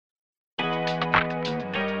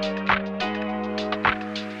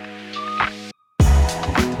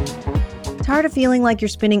Tired of feeling like you're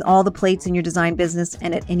spinning all the plates in your design business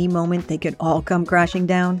and at any moment they could all come crashing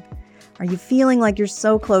down? Are you feeling like you're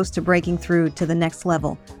so close to breaking through to the next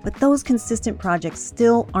level, but those consistent projects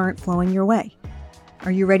still aren't flowing your way?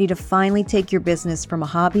 Are you ready to finally take your business from a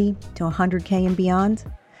hobby to 100K and beyond?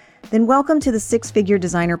 Then welcome to the Six Figure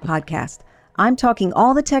Designer Podcast. I'm talking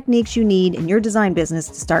all the techniques you need in your design business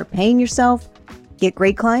to start paying yourself, get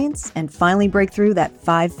great clients, and finally break through that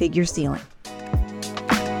 5-figure ceiling.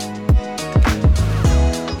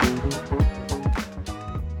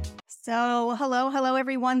 So, hello,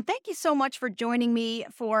 everyone. Thank you so much for joining me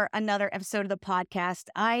for another episode of the podcast.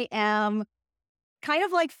 I am kind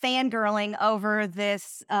of like fangirling over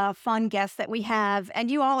this fun guest that we have,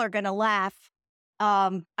 and you all are going to laugh.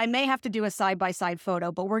 I may have to do a side-by-side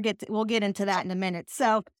photo, but we'll get into that in a minute.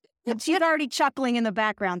 So, she's already chuckling in the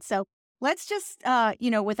background. So, let's just,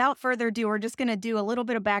 without further ado, we're just going to do a little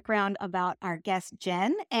bit of background about our guest,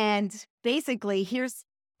 Jen. And basically,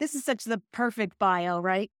 this is such the perfect bio,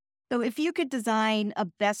 right? So if you could design a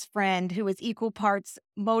best friend who is equal parts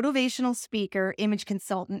motivational speaker, image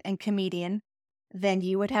consultant, and comedian, then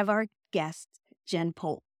you would have our guest, Jen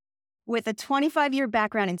Polt. With a 25-year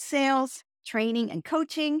background in sales, training, and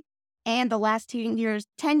coaching, and the last 10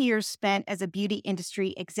 years spent as a beauty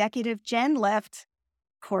industry executive, Jen left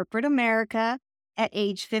corporate America at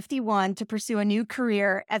age 51 to pursue a new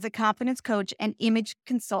career as a confidence coach and image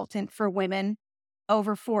consultant for women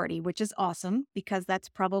over 40, which is awesome because that's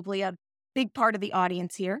probably a big part of the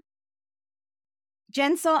audience here.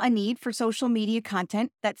 Jen saw a need for social media content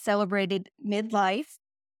that celebrated midlife,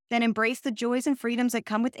 then embraced the joys and freedoms that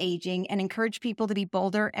come with aging and encouraged people to be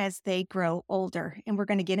bolder as they grow older. And we're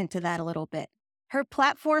going to get into that a little bit. Her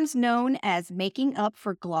platforms, known as Making Up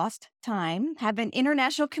for Glossed Time, have an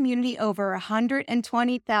international community over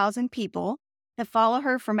 120,000 people that follow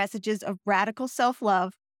her for messages of radical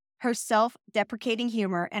self-love, her self-deprecating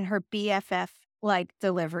humor, and her BFF-like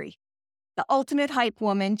delivery. The ultimate hype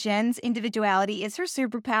woman, Jen's individuality is her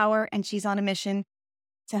superpower, and she's on a mission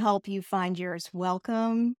to help you find yours.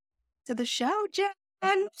 Welcome to the show, Jen.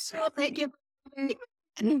 Thank you.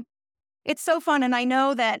 It's so fun, and I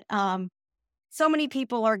know that so many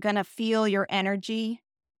people are going to feel your energy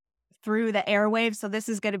through the airwaves, so this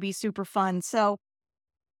is going to be super fun. So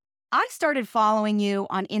I started following you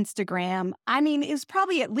on Instagram. I mean, it was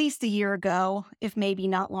probably at least a year ago, if maybe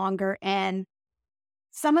not longer. And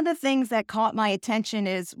some of the things that caught my attention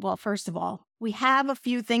is, well, first of all, we have a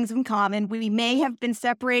few things in common. We may have been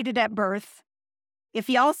separated at birth. If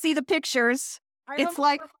y'all see the pictures, it's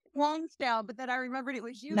like Lonsdale, but then I remembered it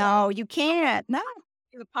was you. No, you can't. No.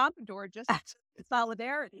 The pompadour, just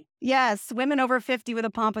solidarity. Yes, women over 50 with a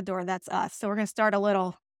pompadour. That's us. So we're going to start a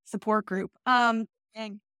little support group. Dang.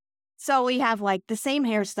 So we have like the same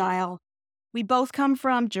hairstyle. We both come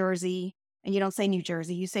from Jersey, and you don't say New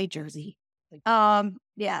Jersey, you say Jersey.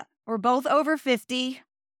 Yeah, we're both over 50,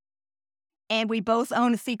 and we both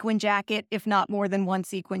own a sequin jacket, if not more than one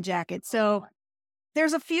sequin jacket. So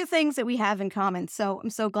there's a few things that we have in common. So I'm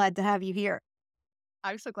so glad to have you here.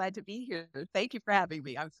 I'm so glad to be here. Thank you for having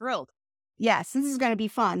me. I'm thrilled. Yes, this is going to be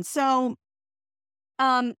fun. So,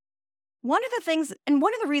 one of the things, and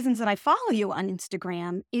one of the reasons that I follow you on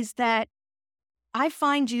Instagram is that I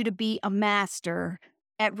find you to be a master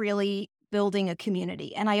at really building a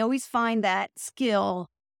community. And I always find that skill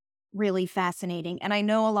really fascinating. And I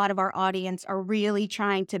know a lot of our audience are really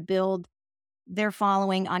trying to build their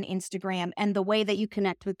following on Instagram. And the way that you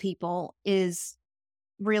connect with people is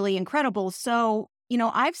really incredible. So,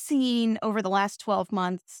 I've seen over the last 12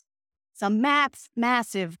 months some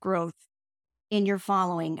massive growth in your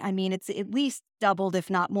following. I mean, it's at least doubled, if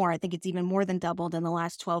not more. I think it's even more than doubled in the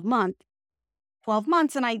last 12 months.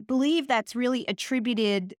 And I believe that's really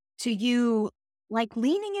attributed to you like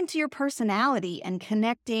leaning into your personality and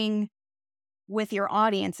connecting with your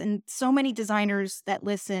audience. And so many designers that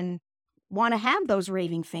listen want to have those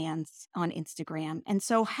raving fans on Instagram. And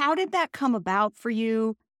so how did that come about for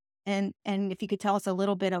you? And if you could tell us a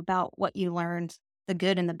little bit about what you learned, the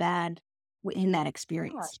good and the bad in that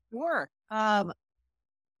experience. Sure.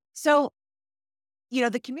 So,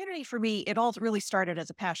 the community for me, it all really started as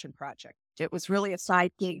a passion project. It was really a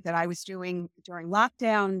side gig that I was doing during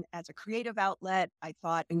lockdown as a creative outlet. I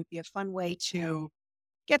thought it would be a fun way to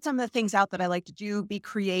get some of the things out that I like to do, be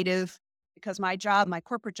creative, because my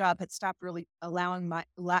corporate job had stopped really allowing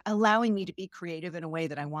me to be creative in a way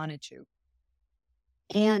that I wanted to.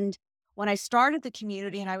 And when I started the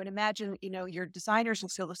community, and I would imagine, your designers will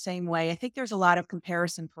feel the same way. I think there's a lot of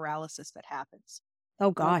comparison paralysis that happens.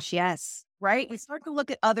 Oh gosh, yes. right? We start to look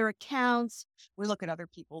at other accounts. We look at other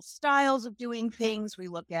people's styles of doing things. We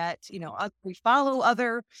look at, we follow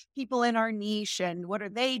other people in our niche and what are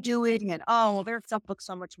they doing? And, oh, well, their stuff looks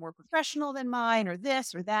so much more professional than mine or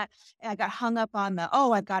this or that. And I got hung up on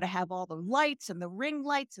I've got to have all the lights and the ring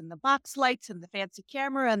lights and the box lights and the fancy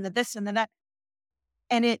camera and the this and the that.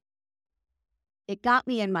 And it got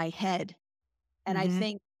me in my head. And I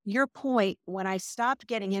think your point, when I stopped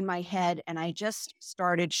getting in my head and I just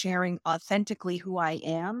started sharing authentically who I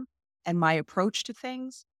am and my approach to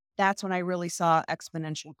things, that's when I really saw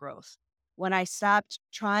exponential growth. When I stopped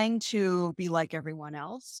trying to be like everyone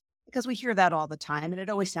else, because we hear that all the time and it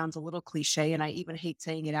always sounds a little cliche. And I even hate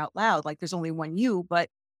saying it out loud, like there's only one you, but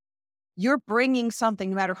you're bringing something,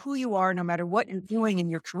 no matter who you are, no matter what you're doing in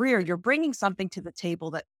your career, you're bringing something to the table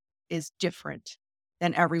that is different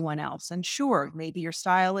than everyone else. And sure, maybe your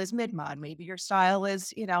style is mid-mod, maybe your style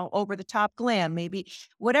is, over the top glam, maybe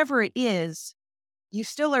whatever it is, you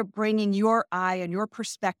still are bringing your eye and your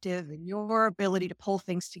perspective and your ability to pull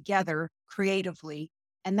things together creatively.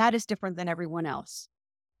 And that is different than everyone else.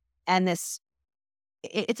 And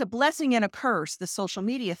it's a blessing and a curse, the social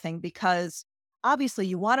media thing, because obviously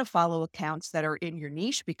you want to follow accounts that are in your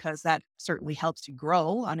niche because that certainly helps you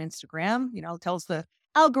grow on Instagram, tells the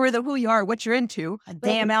algorithm who you are, what you're into. A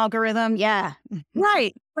damn algorithm. Yeah.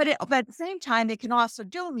 Right. But at the same time, it can also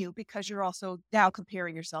doom you because you're also now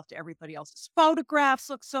comparing yourself to everybody else's photographs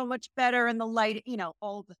look so much better and the light,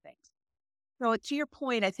 all the things. So to your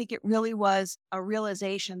point, I think it really was a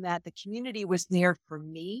realization that the community was there for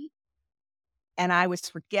me and I was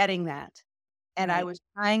forgetting that. And I was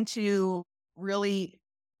trying to really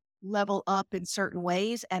level up in certain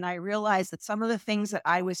ways. And I realized that some of the things that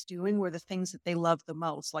I was doing were the things that they loved the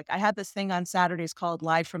most. Like I had this thing on Saturdays called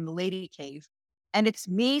Live from the Lady Cave. And it's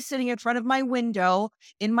me sitting in front of my window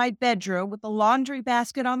in my bedroom with the laundry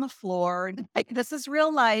basket on the floor. And this is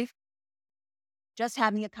real life. Just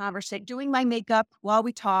having a conversation, doing my makeup while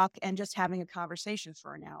we talk and just having a conversation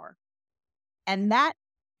for an hour. And that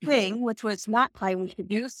thing, which was not high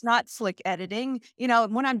use, not slick editing,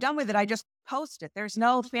 when I'm done with it, I just post it. There's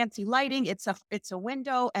no fancy lighting. It's a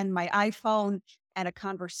window and my iPhone and a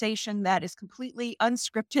conversation that is completely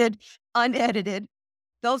unscripted, unedited.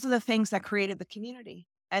 Those are the things that created the community.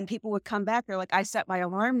 And people would come back. They're like, I set my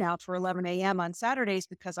alarm now for 11 a.m. on Saturdays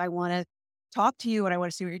because I want to talk to you and I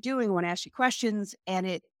want to see what you're doing. I want to ask you questions. And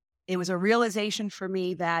it was a realization for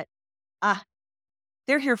me that,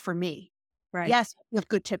 they're here for me. Right. Yes, we have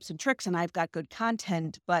good tips and tricks and I've got good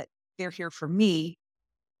content, but they're here for me.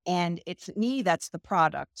 And it's me that's the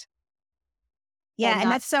product. Yeah.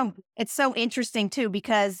 And it's so interesting too,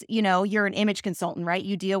 because, you're an image consultant, right?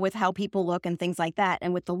 You deal with how people look and things like that.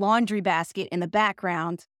 And with the laundry basket in the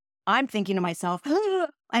background, I'm thinking to myself,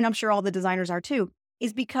 and I'm sure all the designers are too,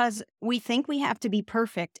 is because we think we have to be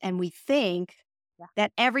perfect and we think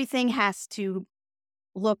that everything has to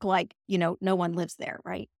look like, no one lives there,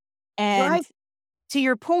 right? And to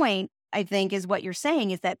your point, I think is what you're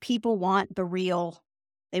saying is that people want the real.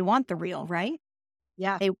 They want the real, right?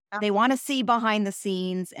 Yeah. They want to see behind the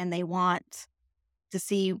scenes and they want to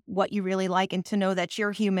see what you really like and to know that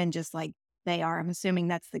you're human just like they are. I'm assuming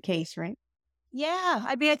that's the case, right? Yeah.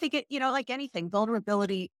 I mean, I think like anything,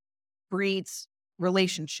 vulnerability breeds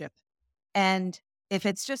relationship. And if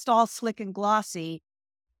it's just all slick and glossy,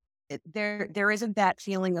 there isn't that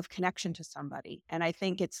feeling of connection to somebody. And I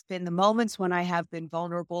think it's been the moments when I have been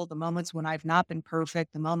vulnerable, the moments when I've not been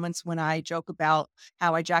perfect, the moments when I joke about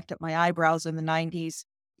how I jacked up my eyebrows in the 90s,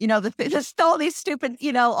 just all these stupid,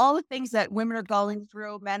 all the things that women are going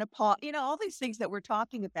through, menopause, all these things that we're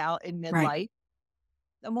talking about in midlife. Right.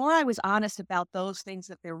 The more I was honest about those things,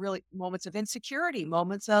 that they're really moments of insecurity,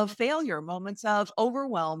 moments of failure, moments of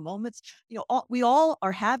overwhelm, moments, we all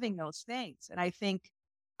are having those things. And I think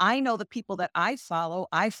I know the people that I follow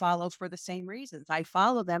for the same reasons. I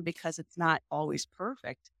follow them because it's not always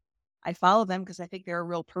perfect. I follow them because I think they're a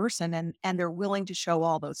real person and they're willing to show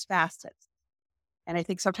all those facets. And I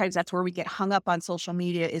think sometimes that's where we get hung up on social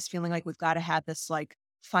media, is feeling like we've got to have this like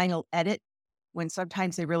final edit when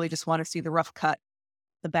sometimes they really just want to see the rough cut.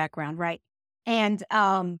 The background, right? And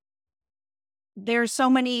there's so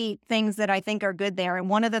many things that I think are good there. And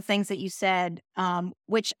one of the things that you said,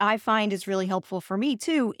 which I find is really helpful for me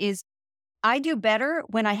too, is I do better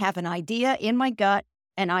when I have an idea in my gut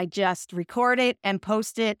and I just record it and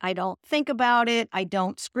post it. I don't think about it. I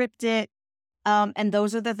don't script it. And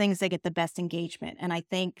those are the things that get the best engagement. And I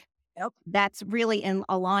think that's really in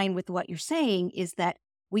line with what you're saying, is that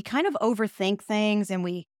we kind of overthink things and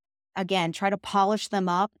we, again, try to polish them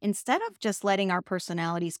up instead of just letting our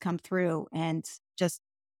personalities come through and just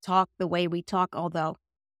talk the way we talk. Although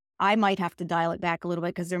I might have to dial it back a little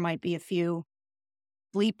bit because there might be a few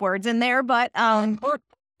bleep words in there, but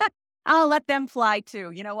I'll let them fly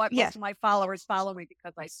too. You know what? Yeah. Most of my followers follow me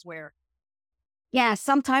because I swear. yeah,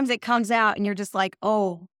 sometimes it comes out and you're just like,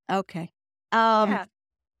 oh, okay. Yeah.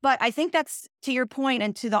 But I think that's to your point,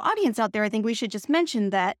 and to the audience out there, I think we should just mention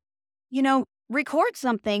that, record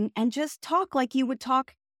something and just talk like you would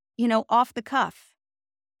talk, off the cuff.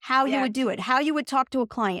 How you Yeah. would do it, how you would talk to a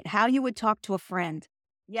client, how you would talk to a friend.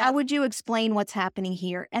 Yeah. How would you explain what's happening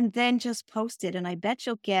here? And then just post it. And I bet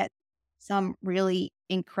you'll get some really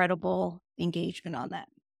incredible engagement on that.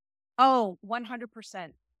 Oh,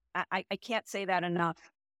 100%. I can't say that enough.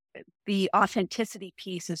 The authenticity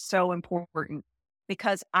piece is so important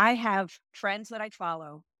because I have friends that I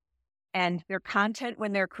follow and their content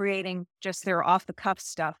when they're creating just their off the cuff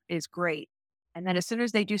stuff is great. And then as soon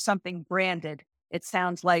as they do something branded, it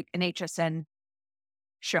sounds like an HSN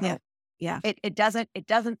show. Yeah. Yeah. It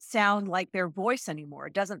doesn't sound like their voice anymore.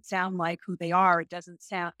 It doesn't sound like who they are.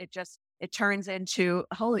 It turns into,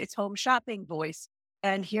 holy, it's home shopping voice.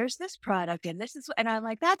 And here's this product. And I'm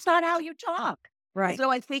like, that's not how you talk. Right.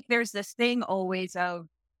 So I think there's this thing always of,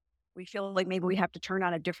 we feel like maybe we have to turn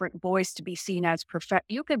on a different voice to be seen as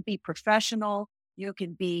you can be professional, you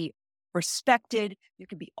can be respected, you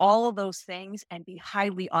can be all of those things and be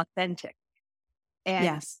highly authentic. And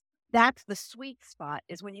yes. that's the sweet spot,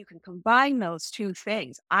 is when you can combine those two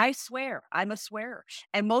things. I swear, I'm a swearer.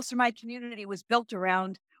 And most of my community was built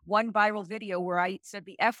around one viral video where I said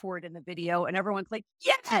the F word in the video and everyone's like,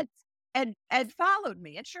 yes, and followed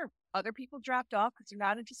me. And sure, other people dropped off because they're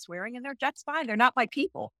not into swearing and that's fine. They're not my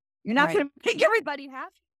people. You're not Right. going to make everybody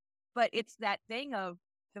happy. But it's that thing of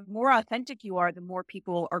the more authentic you are, the more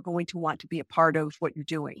people are going to want to be a part of what you're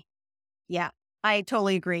doing. Yeah, I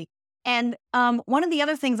totally agree. And one of the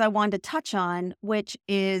other things I wanted to touch on, which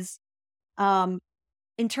is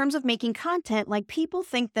in terms of making content, like people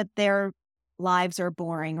think that their lives are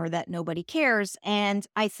boring or that nobody cares. And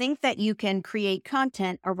I think that you can create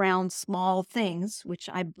content around small things, which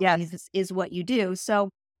I believe is what you do.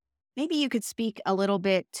 So maybe you could speak a little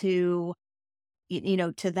bit to,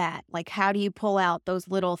 to that. Like, how do you pull out those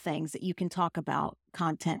little things that you can talk about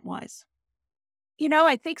content wise?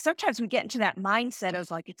 I think sometimes we get into that mindset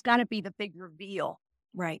of like, it's got to be the big reveal.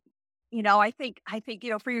 Right. I think,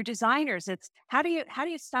 for your designers, it's how do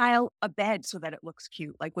you style a bed so that it looks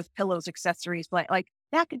cute, like with pillows, accessories, like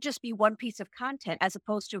that could just be one piece of content as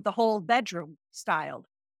opposed to the whole bedroom styled.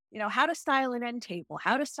 How to style an end table,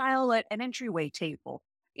 how to style an entryway table,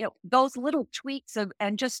 those little tweaks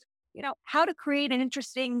and just, how to create an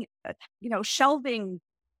interesting, shelving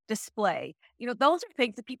display. Those are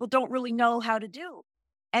things that people don't really know how to do.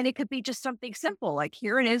 And it could be just something simple, like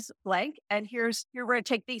here it is blank. And we're going to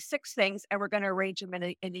take these 6 things and we're going to arrange them in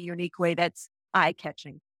a unique way that's eye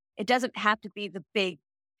catching. It doesn't have to be the big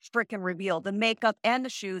freaking reveal, the makeup and the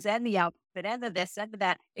shoes and the outfit and the this and the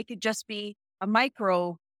that. It could just be a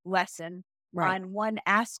micro lesson on one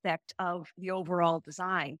aspect of the overall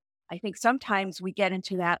design. I think sometimes we get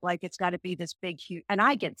into that, like it's got to be this big, huge, and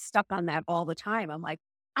I get stuck on that all the time. I'm like,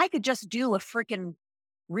 I could just do a freaking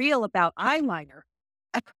reel about eyeliner.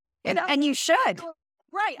 And you should.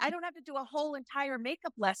 Right. I don't have to do a whole entire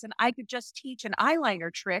makeup lesson. I could just teach an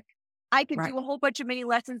eyeliner trick. I could do a whole bunch of mini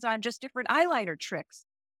lessons on just different eyeliner tricks.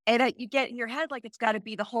 And you get in your head like it's got to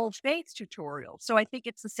be the whole face tutorial. So I think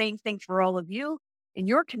it's the same thing for all of you in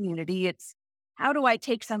your community. It's how do I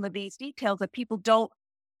take some of these details that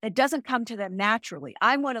it doesn't come to them naturally.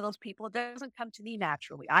 I'm one of those people. It doesn't come to me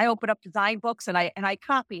naturally. I open up design books and I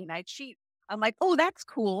copy and I cheat. I'm like, oh, that's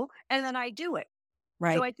cool. And then I do it.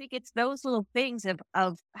 Right. So I think it's those little things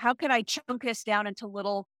of how can I chunk this down into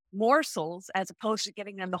little morsels as opposed to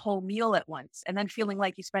getting them the whole meal at once and then feeling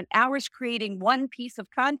like you spent hours creating one piece of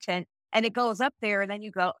content and it goes up there and then you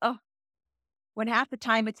go, oh, when half the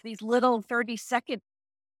time it's these little 30-second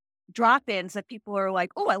drop-ins that people are like,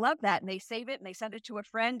 oh, I love that. And they save it and they send it to a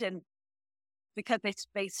friend and because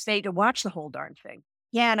they stay to watch the whole darn thing.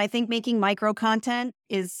 Yeah. And I think making micro content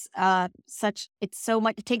is it's so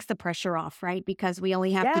much, it takes the pressure off, right? Because we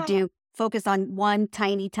only have to focus on one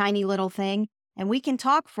tiny, tiny little thing. And we can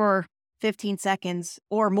talk for 15 seconds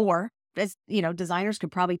or more. As designers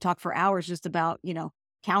could probably talk for hours just about,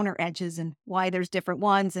 counter edges and why there's different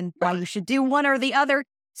ones and why you should do one or the other.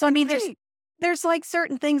 So, I mean, there's like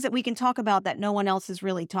certain things that we can talk about that no one else is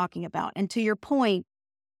really talking about. And to your point,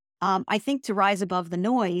 I think to rise above the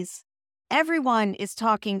noise, everyone is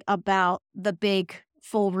talking about the big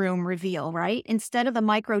full room reveal, right? Instead of the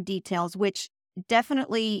micro details, which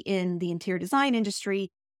definitely in the interior design industry,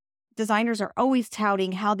 designers are always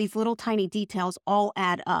touting how these little tiny details all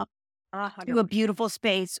add up. to a beautiful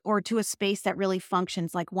space or to a space that really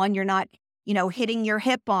functions, like one you're not, hitting your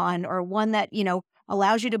hip on, or one that,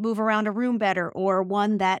 allows you to move around a room better, or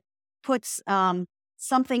one that puts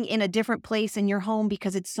something in a different place in your home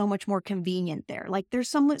because it's so much more convenient there. Like there's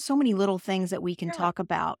so many little things that we can talk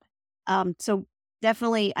about. So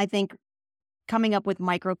definitely, I think coming up with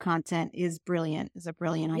micro content is a brilliant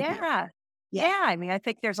idea. Yeah. Yeah. I mean, I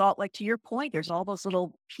think there's all, like, to your point, there's all those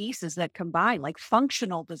little pieces that combine, like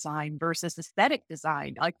functional design versus aesthetic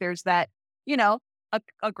design. Like there's that,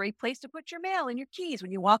 a great place to put your mail and your keys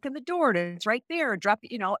when you walk in the door, it's right there,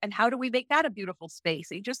 and how do we make that a beautiful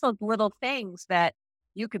space? And just those little things that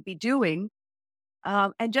you could be doing,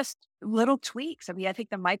 and just little tweaks. I mean, I think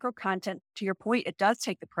the micro content, to your point, it does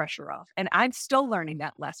take the pressure off. And I'm still learning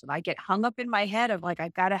that lesson. I get hung up in my head of like,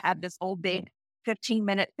 I've got to have this whole big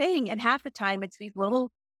 15-minute thing. And half the time it's these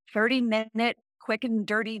little 30-minute quick and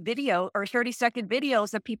dirty video or 30-second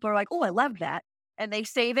videos that people are like, oh, I love that. And they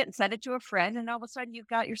save it and send it to a friend. And all of a sudden you've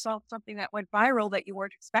got yourself something that went viral that you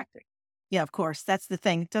weren't expecting. Yeah, of course. That's the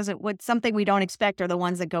thing. Something we don't expect are the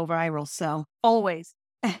ones that go viral. So always.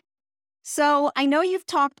 So I know you've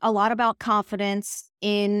talked a lot about confidence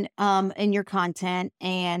in your content,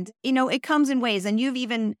 and it comes in waves. And you've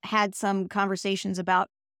even had some conversations about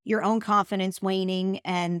your own confidence waning,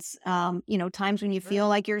 and times when you feel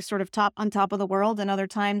like you're sort of on top of the world, and other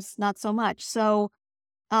times not so much. So,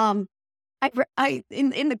 in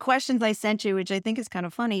the questions I sent you, which I think is kind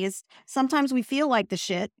of funny, is sometimes we feel like the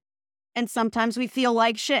shit, and sometimes we feel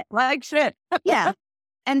like shit. Yeah.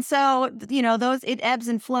 And so, it ebbs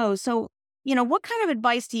and flows. So, what kind of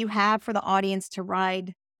advice do you have for the audience to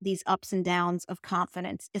ride these ups and downs of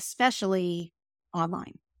confidence, especially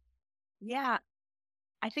online? Yeah,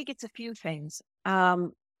 I think it's a few things.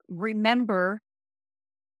 Remember,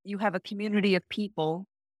 you have a community of people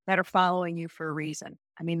that are following you for a reason.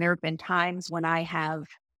 I mean, there have been times when I have,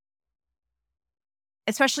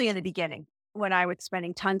 especially in the beginning, when I was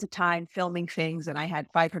spending tons of time filming things and I had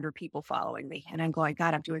 500 people following me, and I'm going,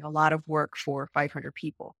 God, I'm doing a lot of work for 500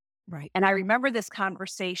 people. Right. And I remember this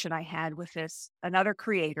conversation I had with another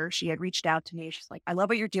creator. She had reached out to me. She's like, I love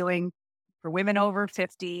what you're doing for women over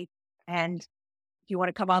 50. And do you want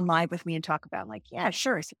to come on live with me and talk about it? I'm like, yeah,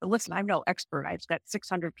 sure. I said, but listen, I'm no expert. I've got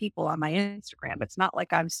 600 people on my Instagram. It's not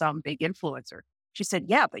like I'm some big influencer. She said,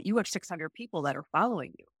 yeah, but you have 600 people that are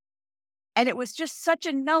following you. And it was just such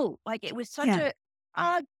a note. Like it was such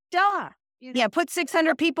duh. Yeah, put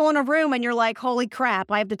 600 people in a room and you're like, holy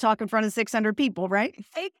crap, I have to talk in front of 600 people, right?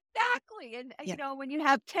 Exactly. And, when you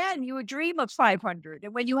have 10, you would dream of 500.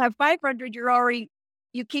 And when you have 500,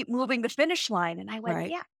 you keep moving the finish line. And I went,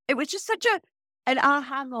 yeah, it was just such an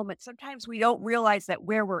aha moment. Sometimes we don't realize that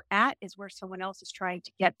where we're at is where someone else is trying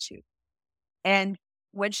to get to. And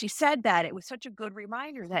when she said that, it was such a good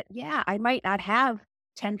reminder that, yeah, I might not have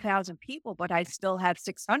 10,000 people, but I still have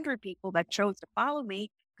 600 people that chose to follow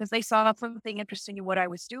me because they saw something interesting in what I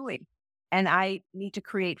was doing. And I need to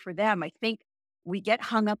create for them. I think we get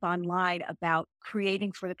hung up online about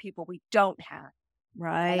creating for the people we don't have.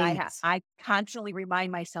 Right. And I constantly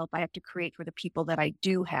remind myself I have to create for the people that I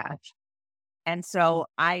do have. And so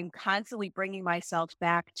I'm constantly bringing myself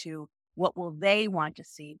back to what will they want to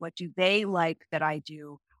see? What do they like that I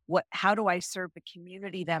do? How do I serve the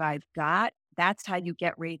community that I've got? That's how you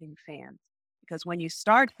get raving fans. Because when you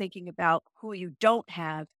start thinking about who you don't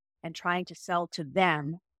have and trying to sell to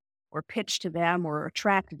them or pitch to them or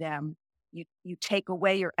attract them, you take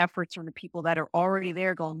away your efforts from the people that are already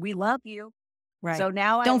there going, we love you. Right. So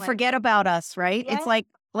now don't forget about us, right? Yeah. It's like,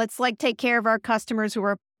 let's take care of our customers who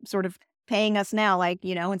are sort of paying us now,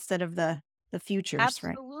 instead of the futures.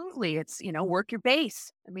 Absolutely. Right? It's, work your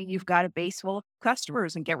base. I mean, you've got a base full of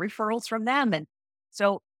customers and get referrals from them. And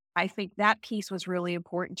so I think that piece was really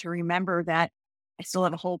important to remember, that I still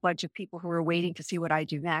have a whole bunch of people who are waiting to see what I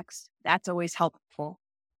do next. That's always helpful.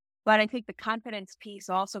 But I think the confidence piece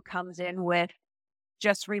also comes in with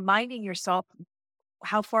just reminding yourself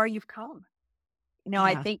how far you've come. Yeah.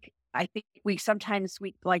 I think we sometimes,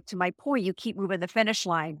 like, to my point, you keep moving the finish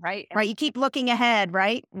line, right? Right. You keep looking ahead,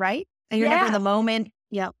 right? Right. And you're never in the moment.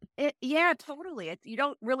 Yeah. Yeah, totally. You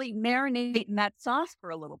don't really marinate in that sauce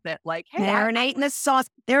for a little bit. Like, hey, marinate in the sauce.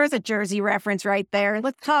 There is a Jersey reference right there.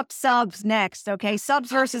 Let's talk subs next. Okay.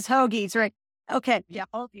 Subs versus hoagies, right? Okay. Yeah.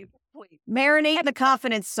 All of you, please. Marinate the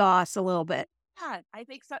confidence sauce a little bit. Yeah, I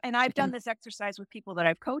think so. And I've done this exercise with people that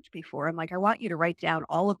I've coached before. I'm like, I want you to write down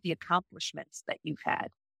all of the accomplishments that you've had,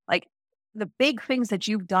 like the big things that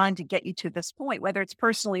you've done to get you to this point, whether it's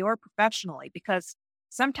personally or professionally, because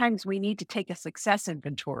sometimes we need to take a success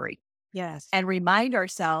inventory. Yes. And remind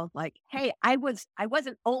ourselves, like, hey, I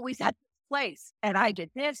wasn't always at this place. And I did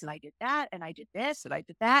this and I did that and I did this and I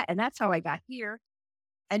did that. And that's how I got here.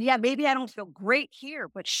 And yeah, maybe I don't feel great here,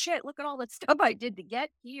 but shit, look at all the stuff I did to get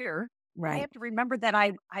here. I Right. have to remember that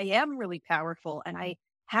I am really powerful and I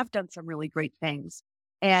have done some really great things.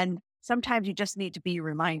 And sometimes you just need to be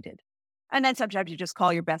reminded. And then sometimes you just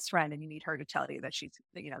call your best friend and you need her to tell you that that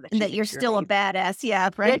And she that you're thinks you're still a amazing. badass. Yeah, Yeah,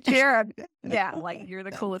 right. sure. Yeah, like you're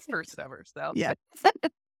the coolest person ever. So Yeah.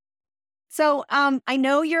 So, I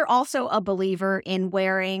know you're also a believer in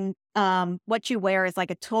wearing what you wear is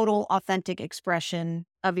like a total authentic expression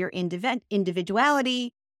of your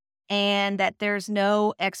individuality, and that there's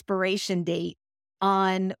no expiration date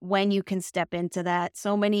on when you can step into that.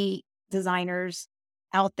 So many designers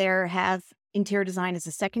out there have interior design as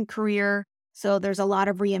a second career. So there's a lot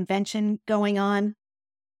of reinvention going on.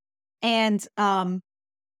 And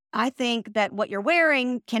I think that what you're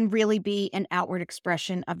wearing can really be an outward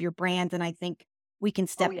expression of your brand. And I think we can oh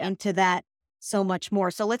step yeah. into that so much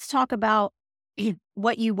more. So let's talk about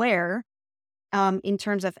what you wear in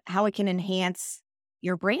terms of how it can enhance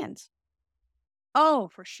your brand. Oh,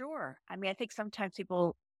 for sure. I mean, I think sometimes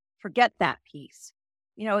people forget that piece.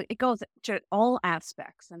 It goes to all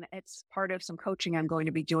aspects, and it's part of some coaching I'm going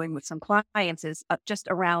to be doing with some clients is just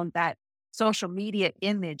around that social media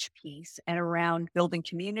image piece and around building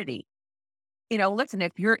community. Listen,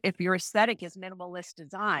 if your aesthetic is minimalist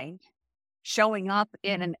design, showing up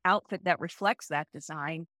in an outfit that reflects that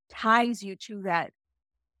design ties you to that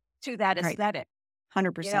Right. aesthetic.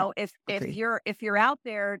 100%. If Agree. you're out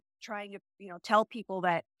there trying to, tell people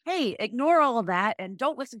that, hey, ignore all of that and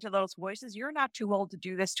don't listen to those voices. You're not too old to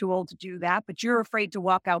do this, too old to do that, but you're afraid to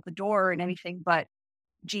walk out the door in anything but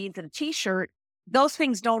jeans and a t-shirt. Those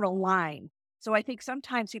things don't align. So I think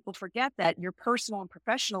sometimes people forget that your personal and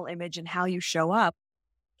professional image and how you show up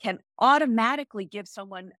can automatically give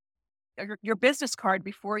someone your business card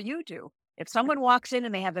before you do. If someone walks in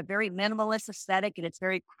and they have a very minimalist aesthetic and it's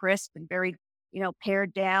very crisp and very,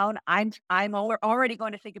 pared down, I'm already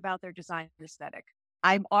going to think about their design aesthetic.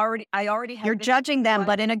 I already have You're this judging them, one.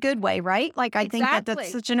 but in a good way, right? Like, I think that that's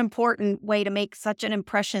Exactly. such an important way to make such an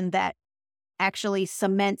impression that actually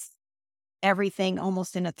cements everything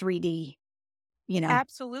almost in a 3D, you know?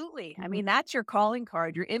 Absolutely. I Mhm. mean, that's your calling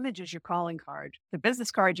card. Your image is your calling card. The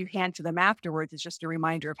business card you hand to them afterwards is just a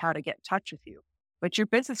reminder of how to get in touch with you. But your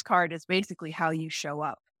business card is basically how you show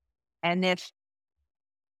up. And if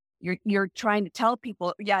you're trying to tell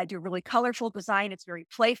people, yeah, I do really colorful design. It's very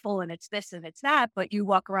playful and it's this and it's that, but you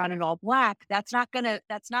walk around in all black. That's not going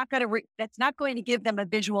to give them a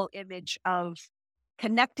visual image of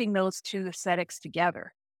connecting those two aesthetics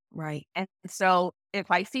together. Right. And so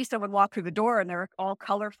if I see someone walk through the door and they're all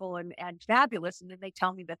colorful and fabulous, and then they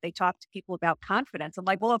tell me that they talk to people about confidence, I'm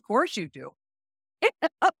like, well, of course you do.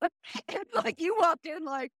 It's like you walked in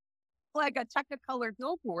like a Technicolor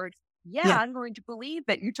billboard. Yeah, Yeah. I'm going to believe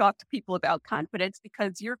that you talk to people about confidence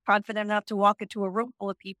because you're confident enough to walk into a room full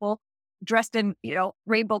of people dressed in,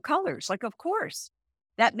 rainbow colors. Like, of course,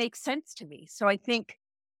 that makes sense to me. So I think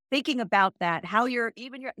thinking about that, how your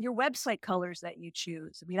website colors that you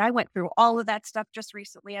choose. I mean, I went through all of that stuff just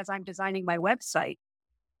recently as I'm designing my website.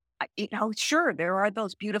 Sure, there are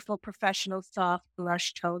those beautiful professional soft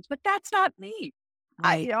blush tones, but that's not me.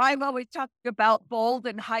 Right. I'm always talking about bold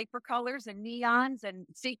and hyper colors and neons and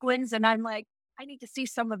sequins. And I'm like, I need to see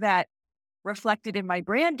some of that reflected in my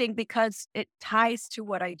branding because it ties to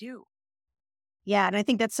what I do. Yeah, and I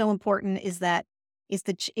think that's so important is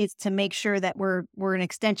to make sure that we're an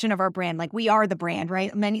extension of our brand. Like, we are the brand,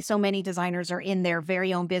 right? So many designers are in their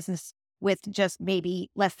very own business with just maybe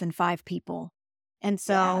less than 5 people. And Yeah,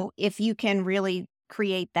 so if you can really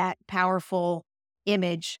create that powerful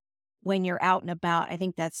image when you're out and about, I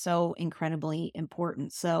think that's so incredibly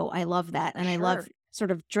important. So I love that. for And I love sure. sort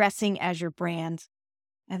of dressing as your brand.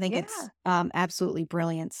 I think it's Yeah. absolutely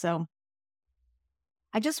brilliant. So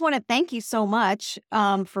I just want to thank you so much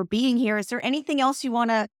for being here. Is there anything else you want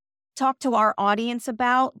to talk to our audience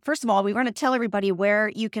about? First of all, we want to tell everybody where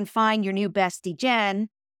you can find your new bestie, Jen.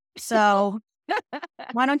 So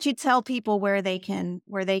why don't you tell people where they can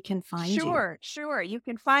find you? Sure, sure. You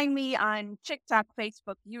can find me on TikTok,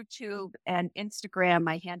 Facebook, YouTube, and Instagram.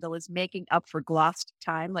 My handle is Making Up for Glossed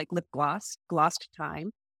Time, like lip gloss, glossed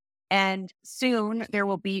time. And soon there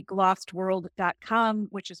will be glossedworld.com,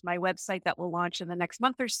 which is my website that will launch in the next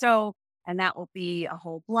month or so. And that will be a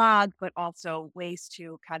whole blog, but also ways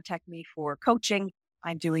to contact me for coaching.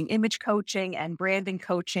 I'm doing image coaching and branding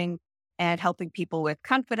coaching and helping people with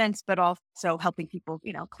confidence, but also helping people,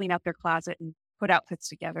 clean out their closet and put outfits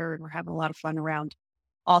together. And we're having a lot of fun around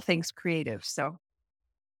all things creative. So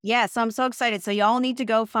Yes, I'm so excited. So y'all need to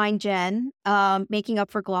go find Jen, Making Up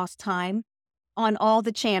for Gloss Time, on all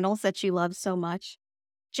the channels that you love so much.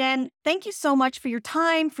 Jen, thank you so much for your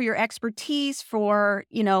time, for your expertise, for,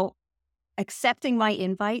 accepting my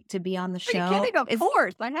invite to be on the show. Are you kidding? Of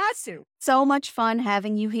course, I had to. So much fun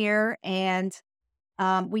having you here, and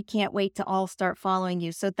we can't wait to all start following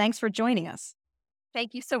you. So thanks for joining us.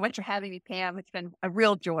 Thank you so much for having me, Pam. It's been a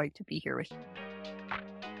real joy to be here with you.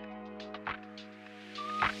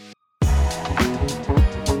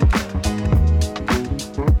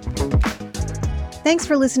 Thanks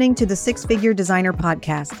for listening to the Six Figure Designer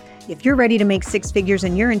Podcast. If you're ready to make six figures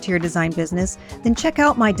in your interior design business, then check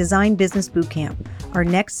out my Design Business Bootcamp. Our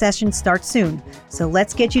next session starts soon, so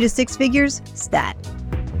let's get you to six figures stat.